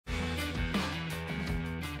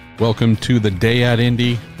Welcome to the Day at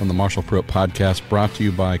Indy on the Marshall Pruitt Podcast, brought to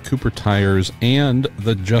you by Cooper Tires and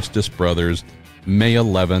the Justice Brothers. May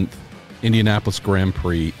 11th, Indianapolis Grand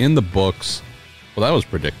Prix in the books. Well, that was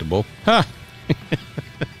predictable. Ha!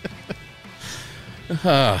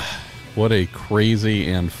 What a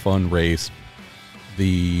crazy and fun race.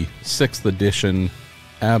 The 6th edition,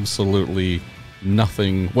 absolutely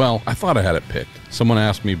nothing. Well, I thought I had it picked. Someone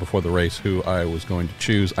asked me before the race who I was going to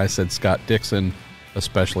choose. I said Scott Dixon,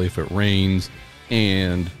 especially if it rains,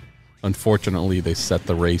 and unfortunately they set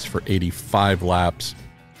the race for 85 laps.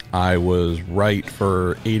 I was right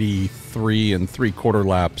for 83 3/4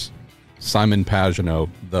 laps. Simon Pagenaud,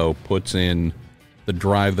 though, puts in the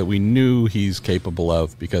drive that we knew he's capable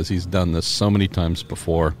of because he's done this so many times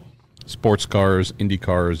before. Sports cars, Indy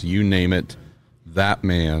cars, you name it. That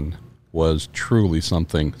man was truly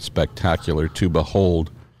something spectacular to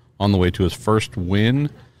behold on the way to his first win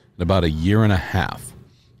in about a year and a half.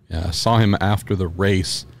 I saw him after the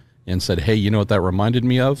race and said, hey, you know what that reminded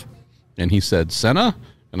me of? And he said, Senna?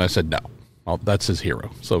 And I said, no, well, that's his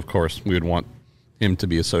hero. So, of course, we would want him to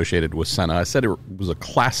be associated with Senna. I said it was a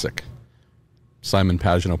classic Simon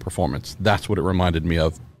Pagenaud performance. That's what it reminded me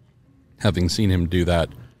of, having seen him do that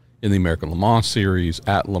in the American Le Mans Series,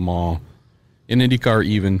 at Le Mans, in IndyCar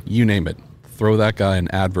even, you name it. Throw that guy in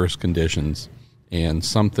adverse conditions and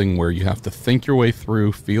something where you have to think your way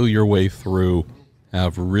through, feel your way through,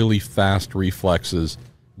 have really fast reflexes,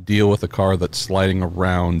 deal with a car that's sliding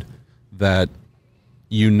around that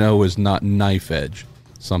you know is not knife edge,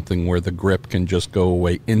 something where the grip can just go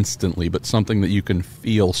away instantly, but something that you can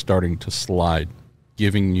feel starting to slide,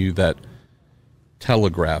 giving you that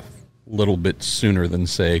telegraph a little bit sooner than,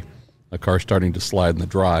 say, a car starting to slide in the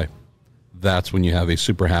dry. That's when you have a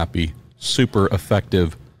super happy, super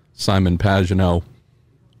effective Simon Pagenaud.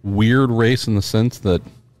 Weird race in the sense that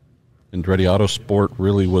Andretti Autosport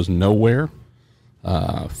really was nowhere.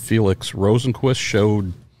 Felix Rosenqvist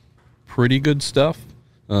showed pretty good stuff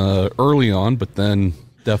early on, but then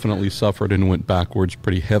definitely suffered and went backwards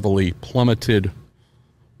pretty heavily. Plummeted,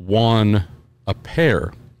 won a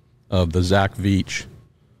pair of the Zach Veach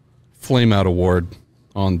Flameout Award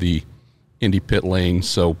on the Indy pit lane,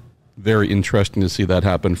 so very interesting to see that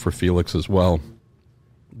happen for Felix as well.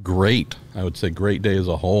 Great, I would say great day as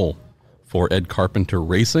a whole for Ed Carpenter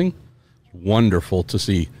Racing. Wonderful to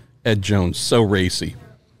see Ed Jones so racy,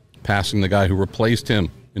 passing the guy who replaced him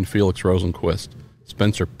in Felix Rosenqvist.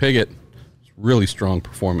 Spencer Pigot, really strong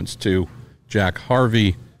performance too. Jack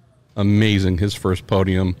Harvey, amazing, his first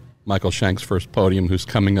podium. Michael Shank's first podium, who's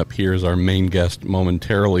coming up here as our main guest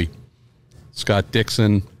momentarily. Scott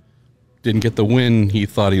Dixon didn't get the win he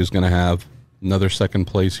thought he was going to have. Another second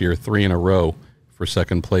place here, 3 in a row for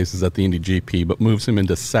second places at the Indy GP, but moves him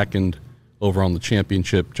into second over on the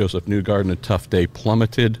championship. Joseph Newgarden, a tough day,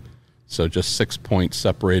 plummeted, so just 6 points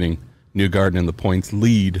separating Newgarden in the points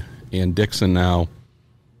lead, and Dixon now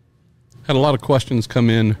had a lot of questions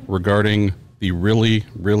come in regarding the really,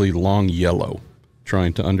 really long yellow,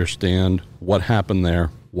 trying to understand what happened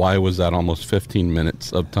there. Why was that almost 15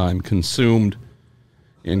 minutes of time consumed?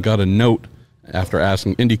 And got a note after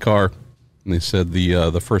asking IndyCar, and they said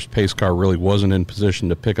the first pace car really wasn't in position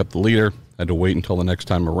to pick up the leader. Had to wait until the next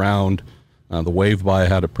time around. The wave by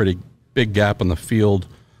had a pretty big gap in the field.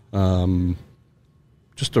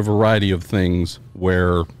 Just a variety of things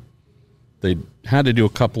where they had to do a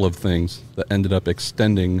couple of things that ended up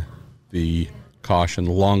extending the caution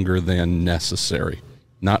longer than necessary.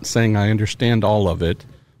 Not saying I understand all of it,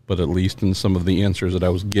 but at least in some of the answers that I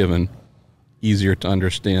was given, easier to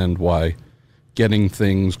understand why getting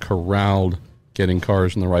things corralled, getting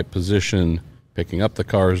cars in the right position, picking up the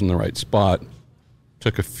cars in the right spot,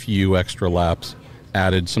 took a few extra laps,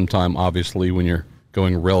 added some time, obviously, when you're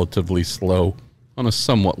going relatively slow on a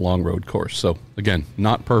somewhat long road course. So, again,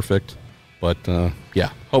 not perfect, but,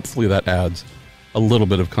 yeah, hopefully that adds a little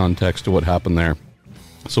bit of context to what happened there.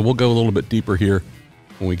 So we'll go a little bit deeper here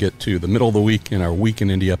when we get to the middle of the week in our Week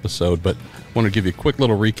in Indy episode, but I want to give you a quick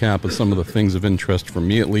little recap of some of the things of interest for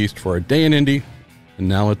me, at least, for our Day in Indy. And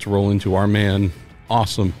now let's roll into our man.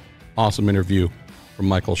 Awesome interview from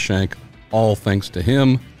Michael Shank. All thanks to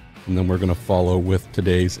him. And then we're going to follow with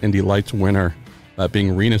today's Indy Lights winner, that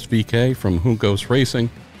being Rinus VeeKay from Juncos Racing,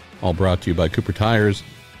 all brought to you by Cooper Tires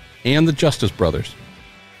and the Justice Brothers.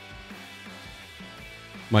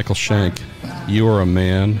 Michael Shank, you are a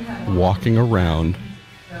man walking around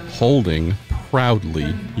holding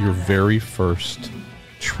proudly your very first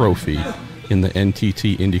trophy in the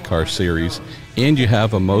NTT IndyCar Series, and you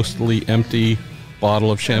have a mostly empty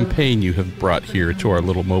bottle of champagne you have brought here to our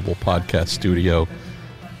little mobile podcast studio.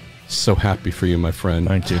 So happy for you, my friend.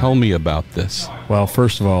 Thank you. Tell me about this. Well,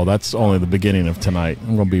 first of all, that's only the beginning of tonight.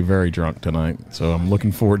 I'm going to be very drunk tonight, so I'm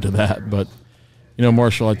looking forward to that. But,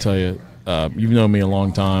 Marshall, I tell you, you've known me a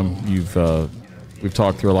long time. We've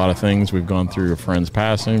talked through a lot of things. We've gone through a friend's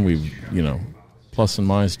passing. We've, plus and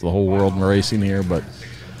minus to the whole world in racing here. But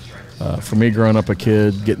for me, growing up a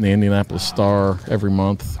kid, getting the Indianapolis Star every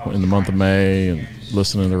month in the month of May and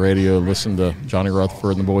listening to the radio, listening to Johnny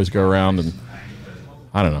Rutherford and the boys go around, and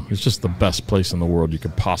I don't know, it's just the best place in the world you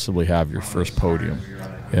could possibly have your first podium.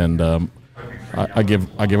 And I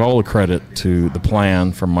give all the credit to the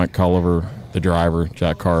plan from Mike Culliver, the driver,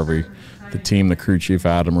 Jack Harvey, the team, the crew chief,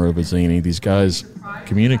 Adam Rovazzini. These guys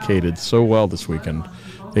communicated so well this weekend.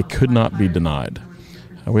 They could not be denied.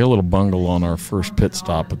 We had a little bungle on our first pit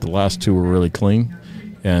stop, but the last two were really clean,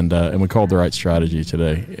 and we called the right strategy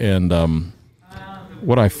today. And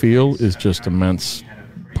what I feel is just immense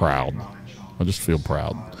proud. I just feel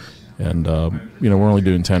proud. And, we're only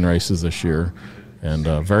doing 10 races this year, and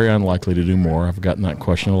very unlikely to do more. I've gotten that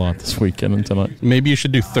question a lot this weekend and tonight. Maybe you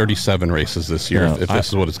should do 37 races this year if this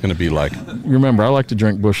is what it's going to be like. Remember, I like to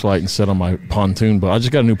drink Busch Light and sit on my pontoon, but I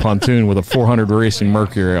just got a new pontoon with a 400 Racing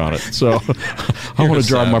Mercury on it. So I want to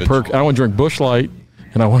drive I want to drink Busch Light,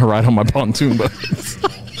 and I want to ride on my pontoon boat.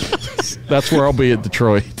 That's where I'll be at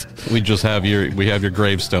Detroit. We have your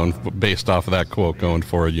gravestone based off of that quote going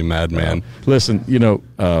forward, you madman. Listen,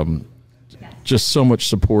 just so much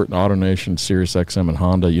support in AutoNation, SiriusXM, and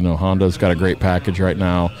Honda. Honda's got a great package right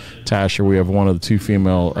now. Tasha, we have one of the two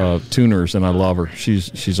female tuners, and I love her.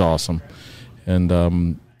 She's awesome. And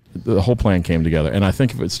the whole plan came together. And I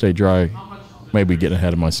think if it stayed dry, maybe getting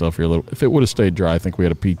ahead of myself here a little. If it would have stayed dry, I think we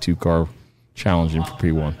had a P2 car challenging for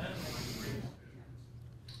P1.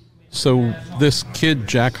 So this kid,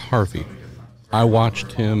 Jack Harvey, I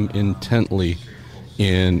watched him intently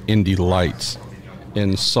in Indy Lights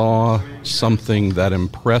and saw something that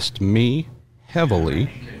impressed me heavily.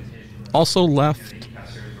 Also left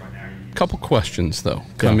a couple questions, though,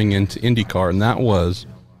 coming into IndyCar, and that was,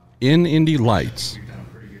 in Indy Lights,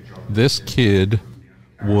 this kid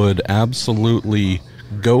would absolutely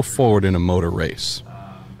go forward in a motor race.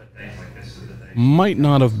 Might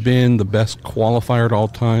not have been the best qualifier at all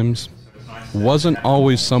times. Wasn't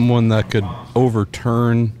always someone that could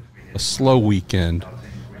overturn a slow weekend.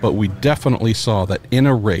 But we definitely saw that in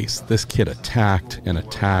a race, this kid attacked and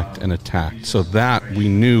attacked and attacked. So that we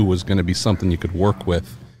knew was going to be something you could work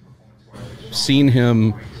with. Seen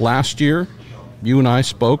him last year. You and I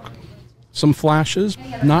spoke. Some flashes.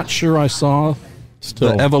 Not sure I saw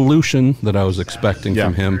the evolution that I was expecting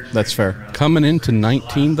from him. That's fair. Coming into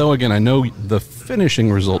 19, though, again, I know the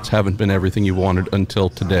finishing results haven't been everything you wanted until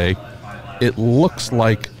today. It looks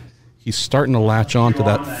like he's starting to latch on to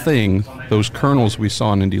that thing, those kernels we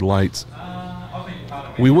saw in Indy Lights.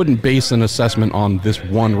 We wouldn't base an assessment on this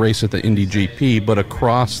one race at the Indy GP, but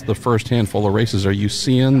across the first handful of races, are you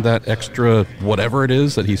seeing that extra whatever it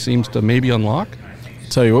is that he seems to maybe unlock? I'll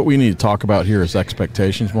tell you, what we need to talk about here is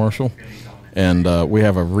expectations, Marshall. And we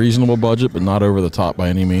have a reasonable budget, but not over the top by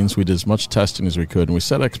any means. We did as much testing as we could, and we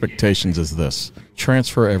set expectations as this.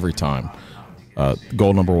 Transfer every time.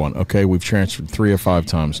 Goal number one. Okay, we've transferred 3 or 5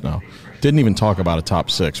 times now. Didn't even talk about a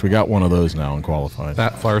top 6. We got one of those now in qualifying.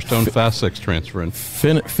 That Firestone Fast 6 transferring.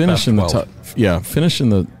 Finish in the top. Yeah, finish in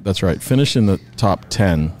the top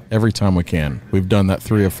 10 every time we can. We've done that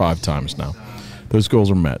 3 or 5 times now. Those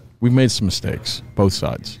goals are met. We've made some mistakes, both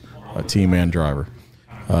sides, team and driver.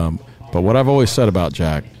 But what I've always said about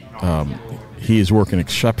Jack, he is working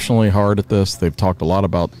exceptionally hard at this. They've talked a lot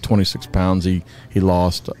about 26 pounds he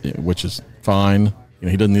lost, which is fine.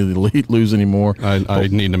 He doesn't need to lose anymore. I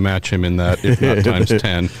need to match him in that, if not times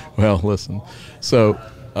 10. Well, listen. So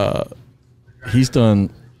he's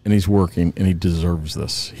done, and he's working, and he deserves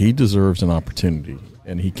this. He deserves an opportunity.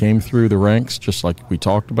 And he came through the ranks just like we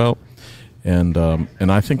talked about. And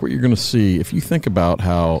I think what you're going to see, if you think about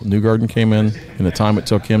how Newgarden came in and the time it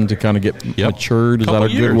took him to kind of get matured, is that a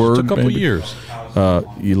good word? It took a couple years.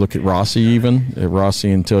 You look at Rossi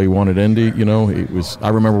until he won at Indy. It was. I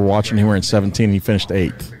remember watching him in 17. He finished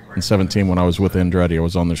 8th in 17 when I was with Andretti. I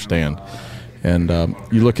was on their stand. And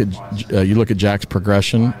you look at Jack's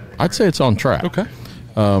progression. I'd say it's on track. Okay.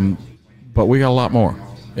 But we got a lot more.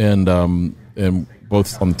 And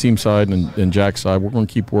both on the team side and Jack's side, we're going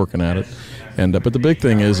to keep working at it. And but the big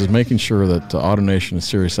thing is making sure that AutoNation and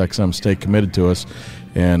SiriusXM stay committed to us.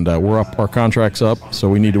 And our contract's up, so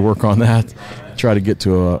we need to work on that, try to get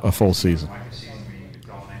to a full season.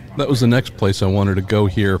 That was the next place I wanted to go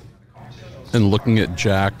here. And looking at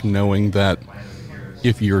Jack, knowing that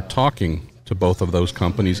if you're talking to both of those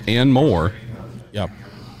companies and more,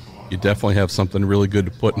 you definitely have something really good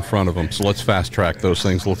to put in front of them. So let's fast track those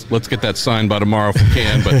things. Let's get that signed by tomorrow if we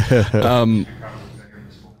can. But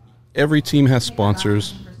every team has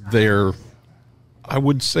sponsors. They're, I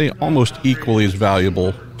would say, almost equally as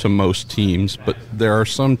valuable to most teams. But there are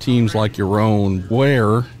some teams like your own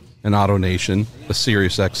where an Auto Nation, a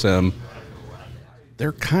Sirius XM,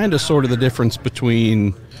 they're kind of sort of the difference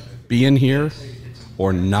between being here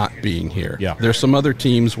or not being here. Yeah. There's some other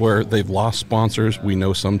teams where they've lost sponsors. We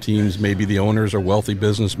know some teams, maybe the owners are wealthy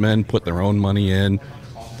businessmen, put their own money in.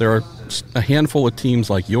 There are a handful of teams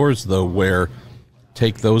like yours, though, where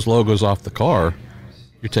take those logos off the car,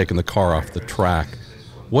 you're taking the car off the track.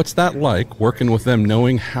 What's that like, working with them,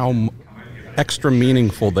 knowing how extra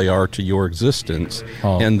meaningful they are to your existence,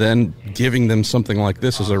 and then giving them something like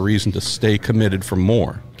this as a reason to stay committed for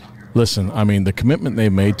more? Listen, I mean, the commitment they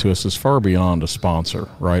made to us is far beyond a sponsor,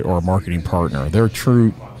 right, or a marketing partner. They're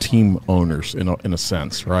true team owners in a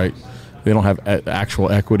sense, right? They don't have actual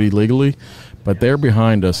equity legally, but they're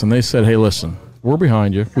behind us, and they said, hey, listen, we're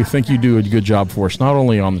behind you. We think you do a good job for us, not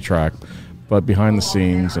only on the track, but behind the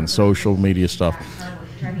scenes and social media stuff.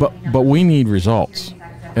 But we need results,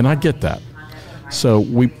 and I get that. So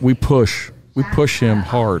we push him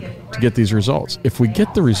hard to get these results. If we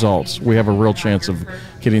get the results, we have a real chance of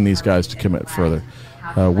getting these guys to commit further.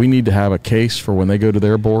 We need to have a case for when they go to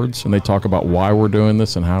their boards and they talk about why we're doing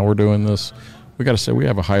this and how we're doing this. We got to say we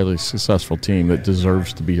have a highly successful team that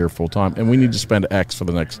deserves to be here full time, and we need to spend X for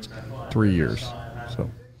the next 3 years. So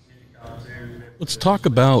let's talk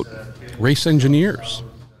about race engineers.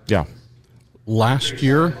 Yeah. Last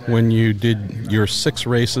year, when you did your 6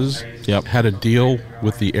 races, had a deal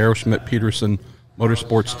with the Aeroschmidt-Peterson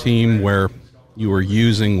Motorsports team where you were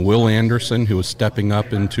using Will Anderson, who was stepping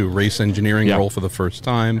up into race engineering role for the first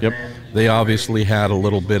time. Yep. They obviously had a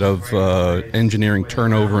little bit of engineering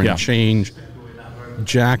turnover and change.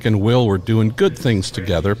 Jack and Will were doing good things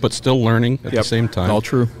together, but still learning at the same time. All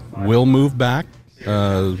true. Will moved back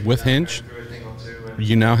with Hinch.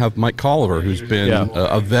 You now have Mike Colliver, who's been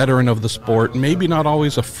a veteran of the sport, maybe not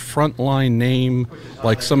always a frontline name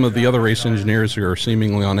like some of the other race engineers who are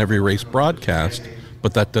seemingly on every race broadcast,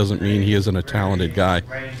 but that doesn't mean he isn't a talented guy.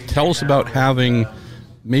 Tell us about having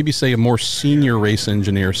maybe, say, a more senior race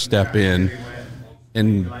engineer step in,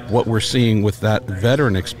 and what we're seeing with that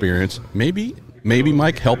veteran experience. Maybe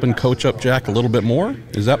Mike helping coach up Jack a little bit more?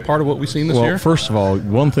 Is that part of what we've seen this year? Well, first of all,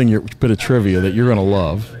 one thing, bit of trivia that you're going to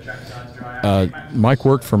love. Mike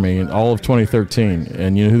worked for me in all of 2013,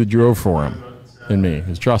 and you know who drove for him and me? It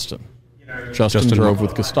was Justin. Justin drove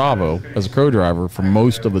with Gustavo as a co-driver for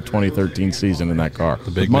most of the 2013 season in that car. The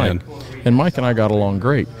big man. And Mike and I got along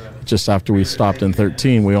great. Just after we stopped in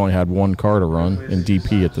 13, we only had one car to run in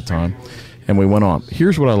DP at the time, and we went on.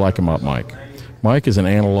 Here's what I like about Mike. Mike is an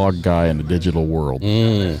analog guy in a digital world,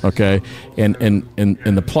 okay? And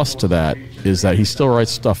the plus to that is that he still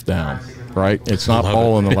writes stuff down. Right, it's not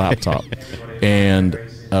all in the laptop, and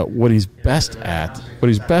what he's best at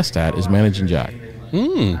is managing Jack.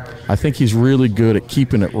 I think he's really good at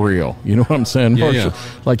keeping it real. You know what I'm saying, Marshall?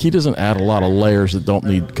 Like, he doesn't add a lot of layers that don't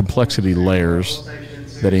need complexity layers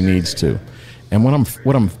that he needs to. And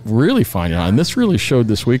what I'm really finding out, and this really showed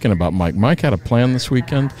this weekend about Mike. Mike had a plan this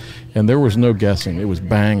weekend, and there was no guessing. It was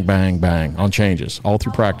bang, bang, bang on changes all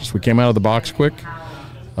through practice. We came out of the box quick.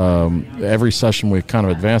 Every session we kind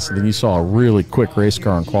of advanced, and then you saw a really quick race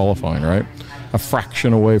car in qualifying, right? A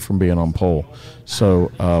fraction away from being on pole. So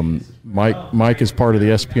Mike is part of the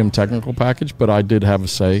SPM technical package, but I did have a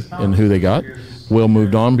say in who they got. Will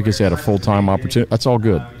moved on because he had a full-time opportunity. That's all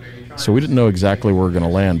good. So we didn't know exactly where we were going to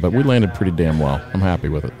land, but we landed pretty damn well. I'm happy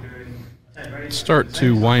with it. Start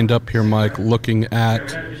to wind up here, Mike, looking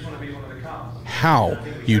at how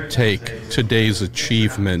you take today's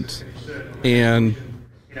achievement and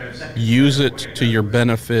use it to your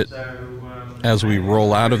benefit as we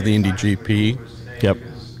roll out of the Indy GP.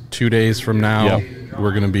 2 days from now,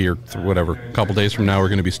 we're going to be, or whatever, a couple days from now, we're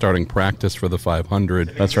going to be starting practice for the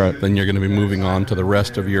 500. That's right. Then you're going to be moving on to the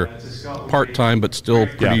rest of your part-time but still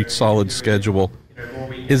pretty solid schedule.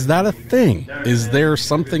 Is that a thing? Is there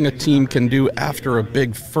something a team can do after a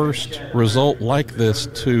big first result like this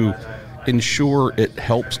to ensure it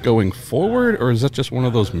helps going forward, or is that just one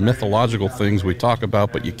of those mythological things we talk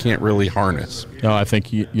about but you can't really harness? No, I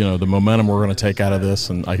think you know the momentum we're going to take out of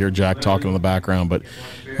this, and I hear Jack talking in the background, but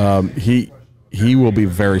he will be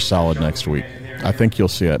very solid next week. I think you'll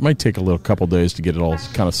see it. It might take a couple days to get it all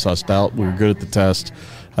kind of sussed out. We were good at the test.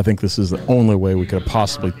 I think this is the only way we could have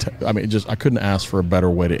possibly I couldn't ask for a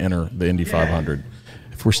better way to enter the Indy 500.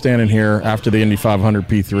 If we're standing here after the Indy 500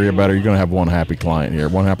 P3 or better, you're going to have one happy client here,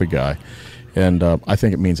 one happy guy. And I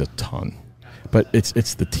think it means a ton. but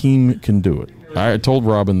it's the team can do it. I told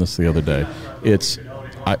Robin this the other day.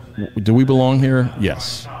 Do we belong here?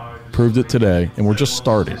 Yes. Proved it today, and we're just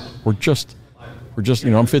starting. We're just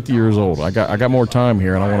I'm 50 years old. I got more time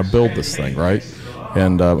here, and I want to build this thing, right?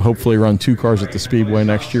 And hopefully run 2 cars at the Speedway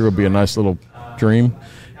next year will be a nice little dream.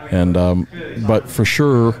 And but for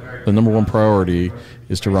sure, the number one priority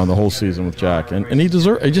is to run the whole season with Jack, and he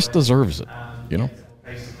just deserves it, you know.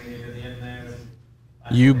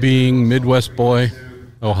 You being Midwest boy,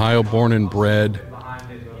 Ohio born and bred,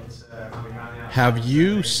 have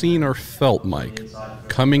you seen or felt, Mike,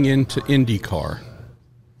 coming into IndyCar,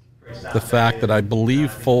 the fact that I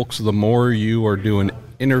believe, folks, the more you are doing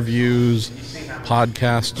interviews,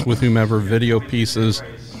 podcasts with whomever, video pieces,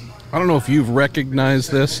 I don't know if you've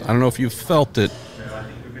recognized this, I don't know if you've felt it,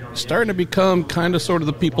 starting to become kind of sort of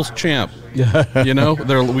the people's champ. You know,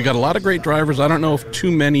 we got a lot of great drivers. I don't know if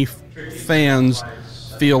too many fans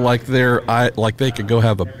feel like they could go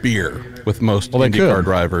have a beer with most IndyCar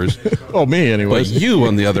drivers. Oh, me anyway. But you,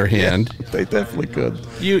 on the other hand, yeah, they definitely could.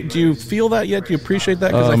 Do you feel that yet? Do you appreciate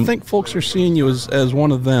that? Because I think folks are seeing you as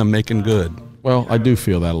one of them, making good. Well, I do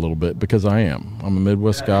feel that a little bit because I am. I'm a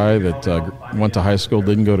Midwest guy that went to high school,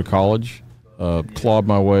 didn't go to college, clawed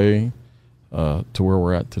my way to where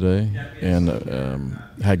we're at today, and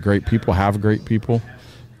have great people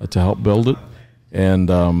to help build it.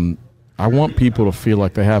 And I want people to feel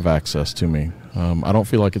like they have access to me. I don't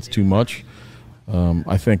feel like it's too much.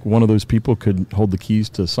 I think one of those people could hold the keys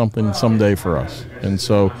to something someday for us. And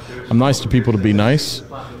so I'm nice to people to be nice,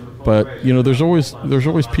 but you know, there's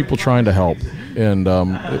always people trying to help, and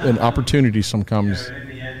an opportunity sometimes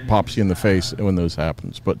pops you in the face when those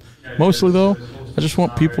happens. But mostly though, I just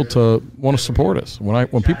want people to want to support us.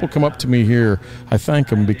 When people come up to me here, I thank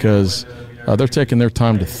them because they're taking their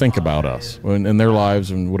time to think about us in their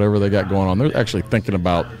lives and whatever they got going on. They're actually thinking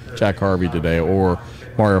about Jack Harvey today or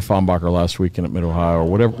Mario Fombacher last weekend at Mid-Ohio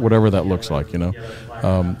or whatever that looks like, you know.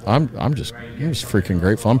 I'm just freaking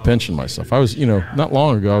grateful. I'm pinching myself. I was, you know, not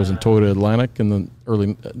long ago I was in Toyota Atlantic in the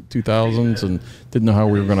early 2000s and didn't know how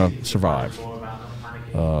we were going to survive.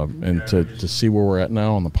 And to see where we're at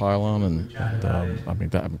now on the pylon and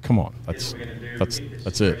come on, that's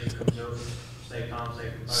it.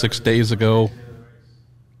 6 days ago,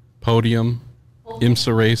 podium,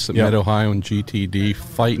 IMSA race at Mid-Ohio and GTD,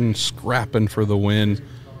 fighting, scrapping for the win.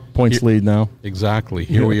 Points lead now. Exactly.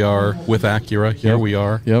 Here we are with Acura. Here we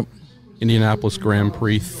are. Yep. Indianapolis Grand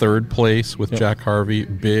Prix, 3rd place with Jack Harvey.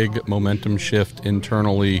 Big momentum shift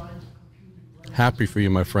internally. Happy for you,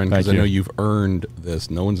 my friend, because I know you've earned this.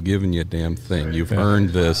 No one's giving you a damn thing. You've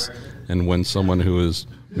earned this. And when someone who has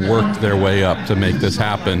worked their way up to make this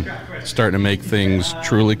happen, starting to make things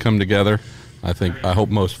truly come together, I hope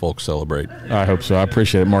most folks celebrate. I hope so. I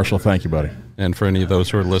appreciate it, Marshall. Thank you, buddy. And for any of those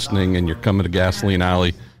who are listening and you're coming to Gasoline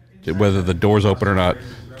Alley, whether the door's open or not,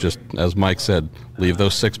 just as Mike said, leave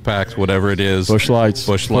those 6-packs, whatever it is. Bush lights.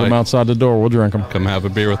 Put them outside the door. We'll drink them. Come have a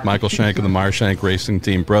beer with Michael Shank and the Meyer Shank Racing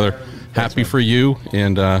team. Brother, happy for you,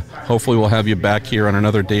 and hopefully we'll have you back here on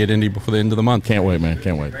another day at Indy before the end of the month. Can't wait, man.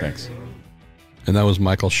 Can't wait. Thanks. And that was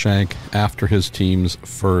Michael Shank after his team's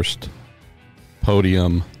first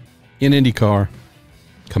podium in IndyCar.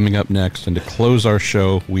 Coming up next, and to close our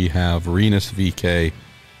show, we have Rinus VeeKay,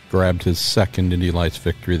 grabbed his 2nd Indy Lights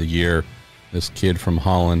victory of the year. This kid from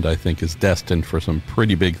Holland, I think, is destined for some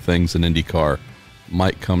pretty big things in IndyCar.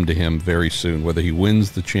 Might come to him very soon, whether he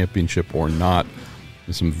wins the championship or not.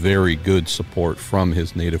 And some very good support from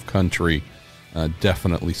his native country.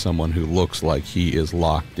 Definitely someone who looks like he is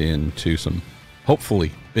locked into some,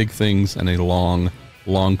 hopefully, big things and a long,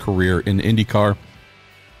 long career in IndyCar.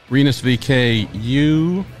 Rinus VeeKay,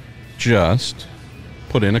 you just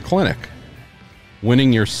put in a clinic,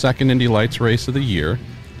 winning your 2nd Indy Lights race of the year.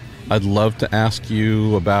 I'd love to ask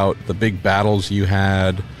you about the big battles you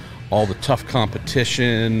had, all the tough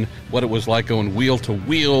competition, what it was like going wheel to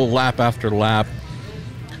wheel, lap after lap.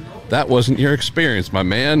 That wasn't your experience, my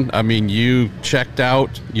man. I mean, you checked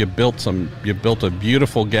out, you built a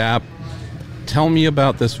beautiful gap. Tell me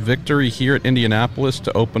about this victory here at Indianapolis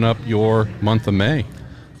to open up your month of May.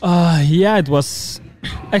 It was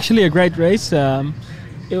actually a great race.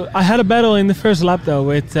 I had a battle in the first lap though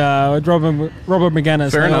with Robert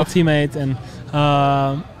McGuinness, my old teammate, and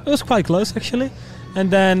it was quite close actually. And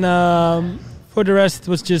then for the rest, it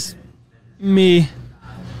was just me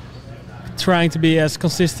trying to be as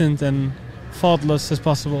consistent and faultless as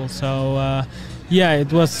possible. So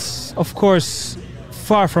it was of course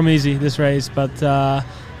far from easy, this race, but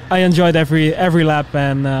I enjoyed every lap,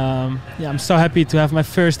 and I'm so happy to have my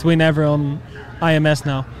first win ever on IMS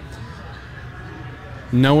now.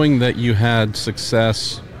 Knowing that you had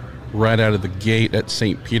success right out of the gate at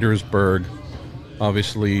St. Petersburg.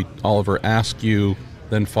 Obviously, Oliver Askew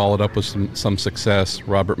then followed up with some success.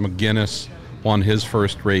 Robert McGuinness won his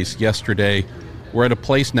first race yesterday. We're at a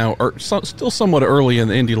place now, still somewhat early in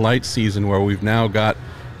the Indy Lights season, where we've now got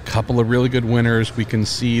a couple of really good winners. We can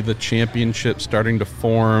see the championship starting to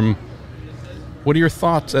form. What are your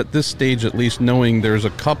thoughts at this stage, at least knowing there's a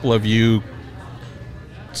couple of you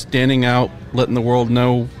standing out, letting the world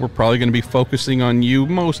know we're probably going to be focusing on you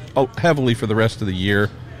most heavily for the rest of the year?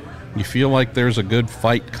 You feel like there's a good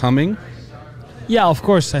fight coming? Yeah, of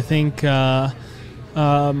course. I think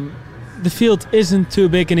the field isn't too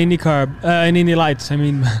big in IndyCar, in Indy Lights. I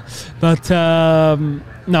mean, but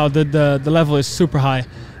no, the level is super high,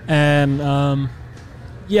 and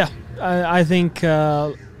I think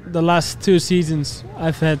the last 2 seasons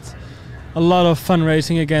I've had a lot of fun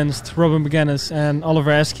racing against Robert McGuinness and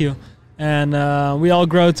Oliver Askew, and we all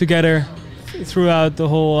grow together throughout the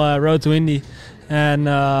whole road to Indy, and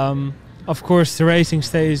of course the racing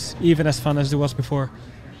stays even as fun as it was before.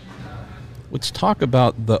 Let's talk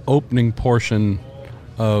about the opening portion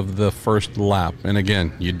of the first lap. And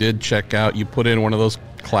again, you did check out, you put in one of those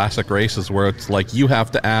classic races where it's like you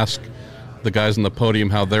have to ask the guys on the podium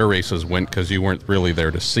how their races went because you weren't really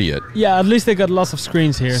there to see it. Yeah, at least they got lots of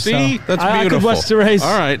screens here. See? So that's beautiful. I could watch the race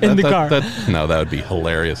all right, in the car. No, that would be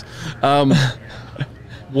hilarious.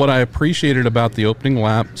 What I appreciated about the opening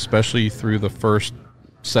lap, especially through the first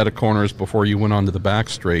set of corners before you went onto the back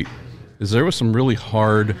straight, is there was some really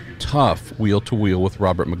hard, tough wheel-to-wheel with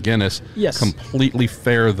Robert McGuinness. Yes. Completely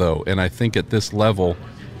fair, though, and I think at this level,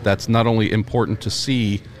 that's not only important to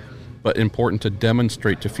see, but important to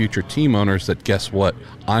demonstrate to future team owners that, guess what,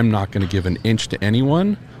 I'm not going to give an inch to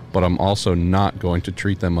anyone, but I'm also not going to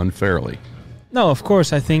treat them unfairly. No, of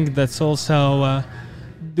course, I think that's also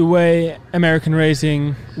the way American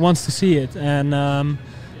racing wants to see it, and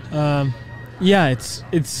yeah,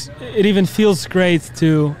 it even feels great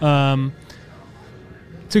to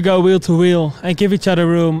go wheel to wheel and give each other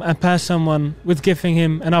room and pass someone with giving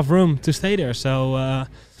him enough room to stay there. So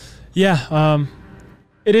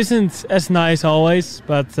it isn't as nice always,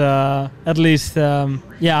 but at least I'm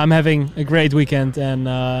having a great weekend,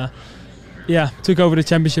 and took over the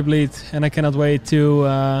championship lead, and I cannot wait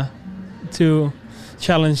to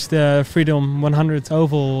challenge the Freedom 100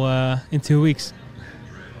 Oval in 2 weeks.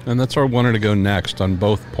 And that's where I wanted to go next on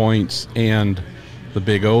both points and the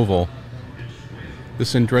big oval.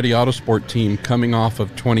 This Andretti Autosport team coming off of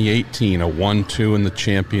 2018, a 1-2 in the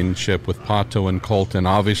championship with Pato and Colton,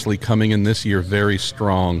 obviously coming in this year very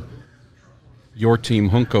strong. Your team,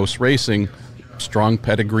 Juncos Racing, strong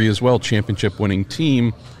pedigree as well, championship winning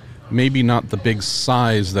team. Maybe not the big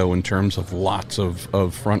size, though, in terms of lots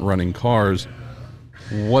of front-running cars.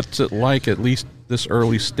 What's it like, at least this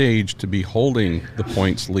early stage, to be holding the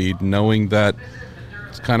points lead, knowing that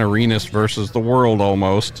it's kind of Rinus versus the world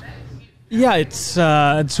almost? Yeah, it's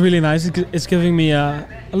really nice. It's giving me a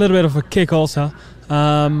little bit of a kick also,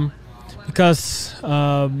 because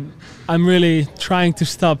I'm really trying to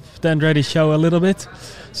stop the Andretti show a little bit.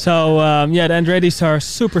 So the Andrettis are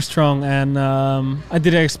super strong, and I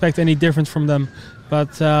didn't expect any different from them.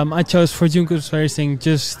 But I chose for Juncos Racing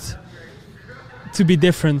just to be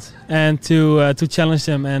different and to challenge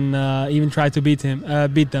them and even try to beat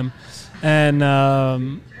them.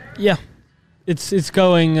 And it's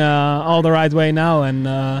going all the right way now,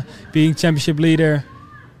 and being championship leader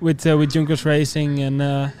with Juncos Racing, and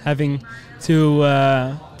having two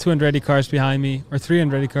Andretti cars behind me, or 3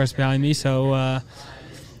 Andretti cars behind me. So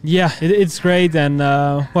it's great, and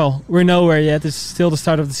we're nowhere yet. It's still the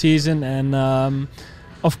start of the season, and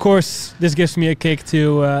of course this gives me a kick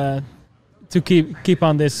to keep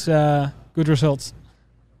on this good results.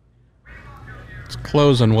 Let's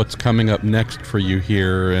close on what's coming up next for you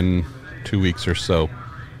here in 2 weeks or so,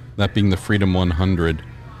 that being the Freedom 100.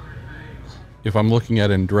 If I'm looking at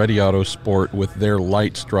Andretti Autosport with their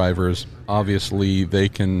lights drivers, obviously they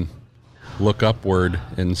can look upward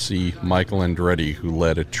and see Michael Andretti, who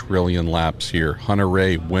led 1 trillion laps here, Hunter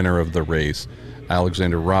Ray, winner of the race,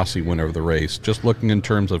 Alexander Rossi, winner of the race. Just looking in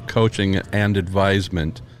terms of coaching and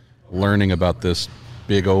advisement, learning about this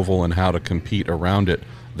big oval and how to compete around it,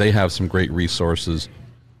 they have some great resources.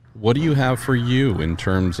 What do you have for you in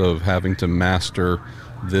terms of having to master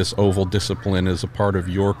this oval discipline as a part of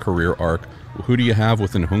your career arc? Who do you have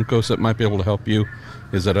within Juncos that might be able to help you?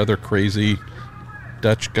 Is that other crazy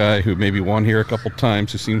Dutch guy who maybe won here a couple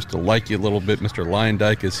times, who seems to like you a little bit, Mr.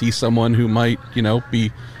 Leyendijk? Is he someone who might,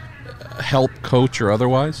 be help, coach, or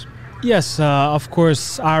otherwise? Yes, of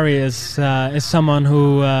course. Ari is someone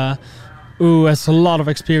who has a lot of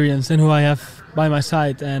experience and who I have by my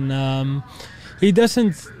side, and he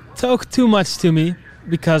doesn't talk too much to me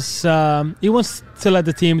because he wants to let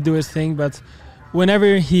the team do his thing, but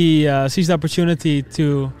whenever he sees the opportunity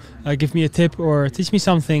to give me a tip or teach me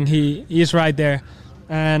something, he is right there.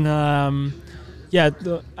 And I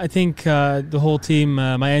think the whole team,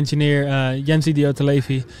 my engineer, Jensi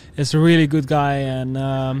Diotalevi, is a really good guy,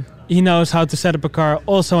 and he knows how to set up a car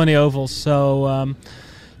also on the ovals. So,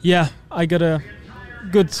 I got a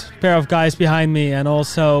good pair of guys behind me, and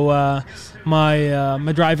also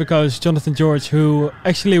my driver coach, Jonathan George, who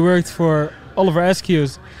actually worked for Oliver Askew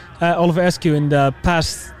in the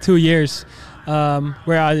past 2 years,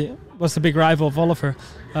 where I was the big rival of Oliver.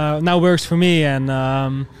 Now works for me, and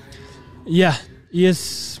he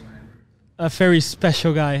is a very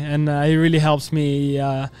special guy, and he really helps me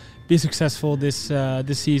be successful this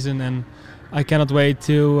season. And I cannot wait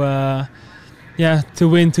to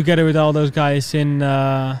win together with all those guys in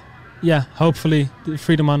hopefully the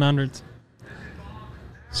Freedom 100.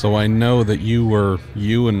 So I know that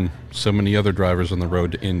you and so many other drivers on the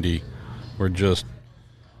road to Indy were just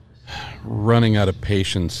running out of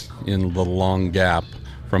patience in the long gap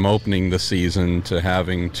from opening the season to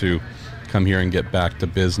having to come here and get back to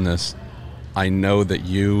business. I know that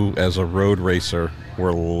you, as a road racer,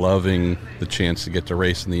 were loving the chance to get to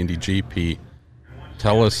race in the Indy GP.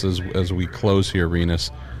 Tell us, as we close here,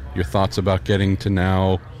 Rinus, your thoughts about getting to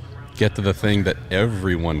now get to the thing that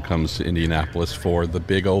everyone comes to Indianapolis for, the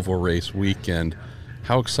big oval race weekend.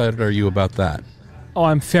 How excited are you about that? Oh,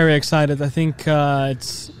 I'm very excited. I think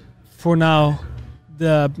it's, for now,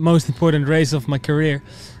 the most important race of my career.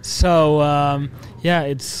 So,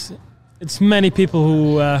 it's many people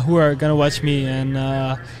who are going to watch me. And,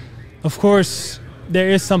 of course, there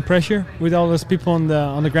is some pressure with all those people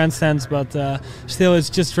on the grandstands, but still it's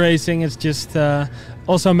just racing. It's just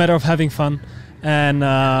also a matter of having fun. And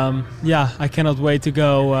I cannot wait to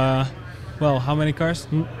go. How many cars?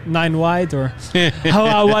 9 wide, or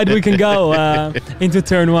how wide we can go into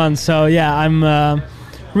turn 1. So I'm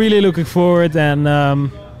really looking forward, and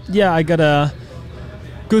I got a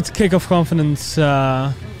good kick of confidence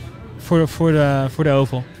for the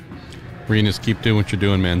oval. Rinus, keep doing what you're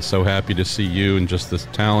doing, man. So happy to see you and just this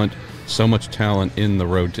talent, so much talent in the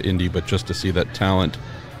road to Indy, but just to see that talent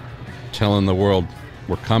telling the world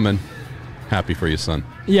we're coming. Happy for you, son.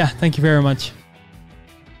 Yeah, thank you very much.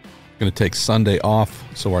 Going to take Sunday off,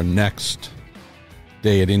 so our next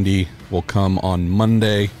day at Indy will come on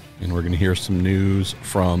Monday, and we're going to hear some news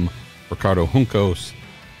from Ricardo Juncos.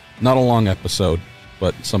 Not a long episode,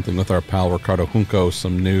 but something with our pal Ricardo Juncos,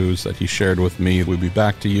 some news that he shared with me. We'll be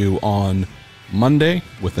back to you on Monday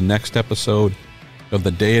with the next episode of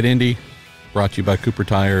The Day at Indy, brought to you by Cooper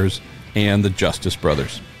Tires and the Justice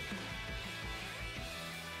Brothers.